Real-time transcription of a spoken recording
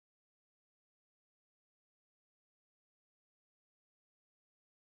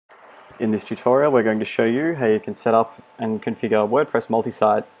In this tutorial, we're going to show you how you can set up and configure WordPress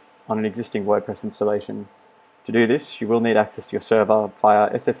Multisite on an existing WordPress installation. To do this, you will need access to your server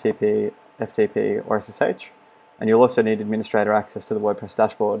via SFTP, FTP, or SSH, and you'll also need administrator access to the WordPress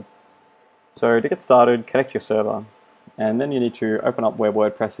dashboard. So to get started, connect to your server, and then you need to open up where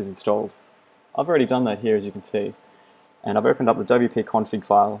WordPress is installed. I've already done that here, as you can see, and I've opened up the WP config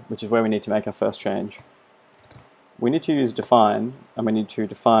file, which is where we need to make our first change. We need to use define, and we need to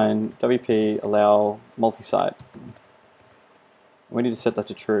define WP allow multisite. We need to set that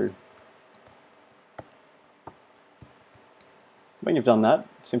to true. When you've done that,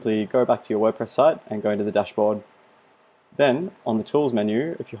 simply go back to your WordPress site and go into the dashboard. Then, on the Tools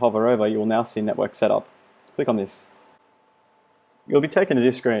menu, if you hover over, you will now see Network Setup. Click on this. You'll be taken to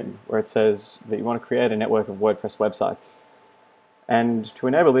this screen where it says that you want to create a network of WordPress websites. And to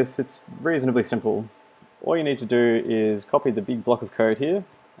enable this, it's reasonably simple. All you need to do is copy the big block of code here,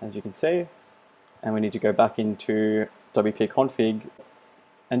 as you can see, and we need to go back into WP config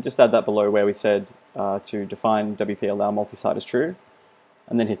and just add that below where we said to define WP allow multisite as true,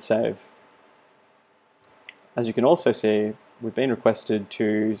 and then hit save. As you can also see, we've been requested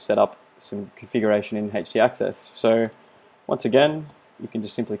to set up some configuration in htaccess. So once again, you can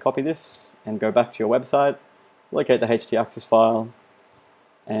just simply copy this and go back to your website, locate the htaccess file,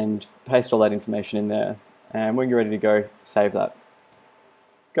 and paste all that information in there. And when you're ready to go, save that.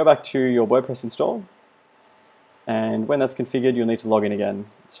 Go back to your WordPress install, and when that's configured, you'll need to log in again.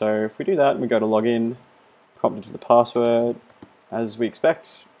 So if we do that, we go to login, prompt into the password, as we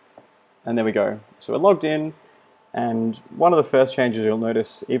expect, and there we go. So we're logged in, and one of the first changes you'll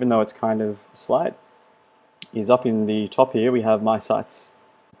notice, even though it's kind of slight, is up in the top here, we have My Sites.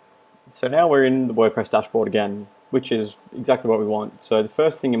 So now we're in the WordPress dashboard again, which is exactly what we want. So the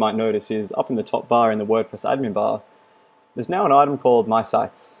first thing you might notice is up in the top bar in the WordPress admin bar, there's now an item called My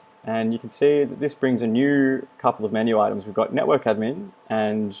Sites. And you can see that this brings a new couple of menu items. We've got Network Admin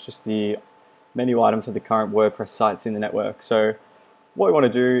and just the menu item for the current WordPress sites in the network. So what we want to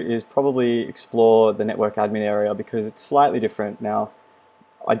do is probably explore the Network Admin area because it's slightly different. Now,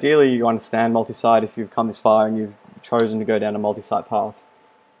 ideally you understand multi-site if you've come this far and you've chosen to go down a multi-site path.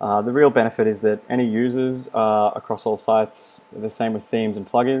 The real benefit is that any users across all sites, the same with themes and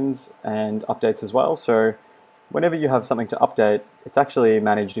plugins and updates as well. So whenever you have something to update, it's actually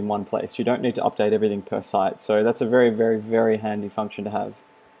managed in one place. You don't need to update everything per site. So that's a very, very, very handy function to have.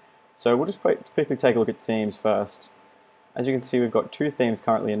 So we'll just quickly take a look at themes first. As you can see, we've got 2 themes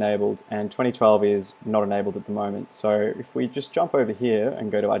currently enabled, and 2012 is not enabled at the moment. So if we just jump over here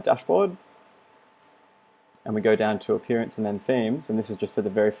and go to our dashboard, and we go down to Appearance and then Themes, and this is just for the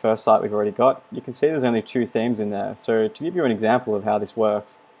very first site we've already got, you can see there's only 2 themes in there. So to give you an example of how this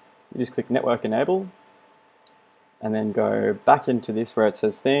works, you just click Network Enable, and then go back into this where it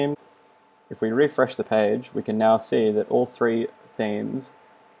says Theme. If we refresh the page, we can now see that all 3 themes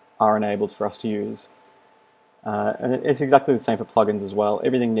are enabled for us to use. And it's exactly the same for plugins as well.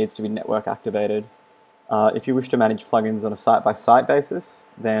 Everything needs to be network activated. If you wish to manage plugins on a site-by-site basis,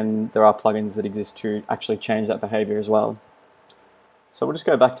 then there are plugins that exist to actually change that behavior as well. So we'll just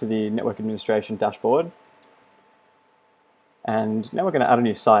go back to the network administration dashboard. And now we're going to add a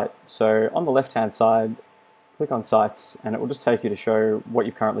new site. So on the left-hand side, click on Sites, and it will just take you to show what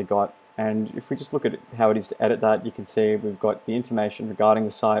you've currently got. And if we just look at how it is to edit that, you can see we've got the information regarding the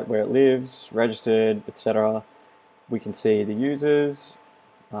site, where it lives, registered, etc. We can see the users,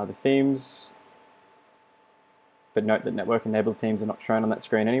 the themes, but note that network enabled themes are not shown on that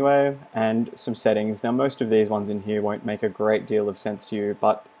screen anyway, and some settings. Now most of these ones in here won't make a great deal of sense to you,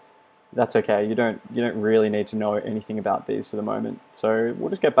 but that's okay. You don't really need to know anything about these for the moment. So we'll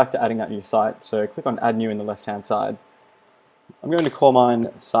just get back to adding that new site. So click on Add New in the left hand side. I'm going to call mine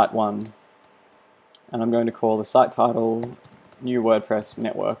Site 1, and I'm going to call the site title New WordPress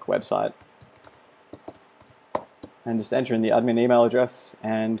Network Website. And just enter in the admin email address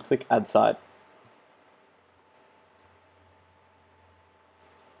and click Add Site.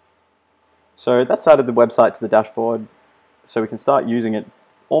 So that's added the website to the dashboard, so we can start using it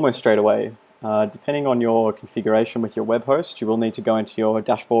almost straight away. Depending on your configuration with your web host, you will need to go into your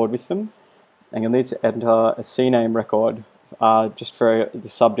dashboard with them, and you'll need to enter a CNAME record just for the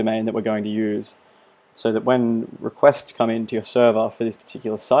subdomain that we're going to use, so that when requests come into your server for this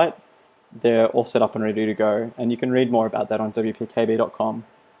particular site, they're all set up and ready to go. And you can read more about that on wpkb.com.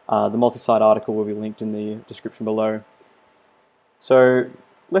 The multi-site article will be linked in the description below. So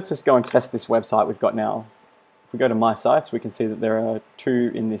let's just go and test this website we've got now. If we go to My Sites, we can see that there are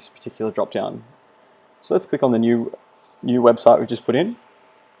 2 in this particular drop-down. So let's click on the new website we've just put in.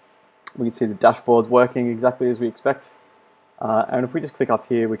 We can see the dashboard's working exactly as we expect. And if we just click up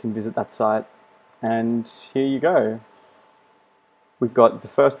here, we can visit that site, and here you go. We've got the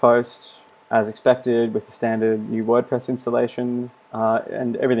first post as expected with the standard new WordPress installation,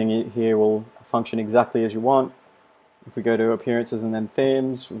 and everything here will function exactly as you want. If we go to appearances and then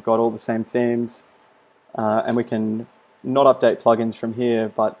themes, we've got all the same themes, and we can not update plugins from here,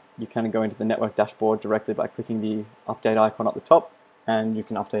 but you can go into the network dashboard directly by clicking the update icon at the top, and you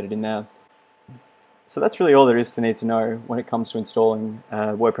can update it in there. So that's really all there is to need to know when it comes to installing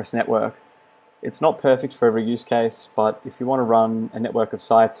a WordPress network. It's not perfect for every use case, but if you want to run a network of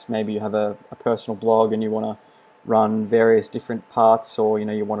sites, maybe you have a personal blog and you want to run various different parts, or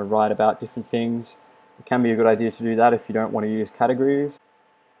you want to write about different things, it can be a good idea to do that if you don't want to use categories.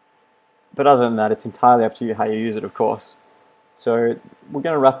 But other than that, it's entirely up to you how you use it, of course. So we're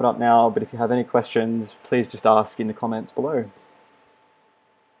going to wrap it up now, but if you have any questions, please just ask in the comments below.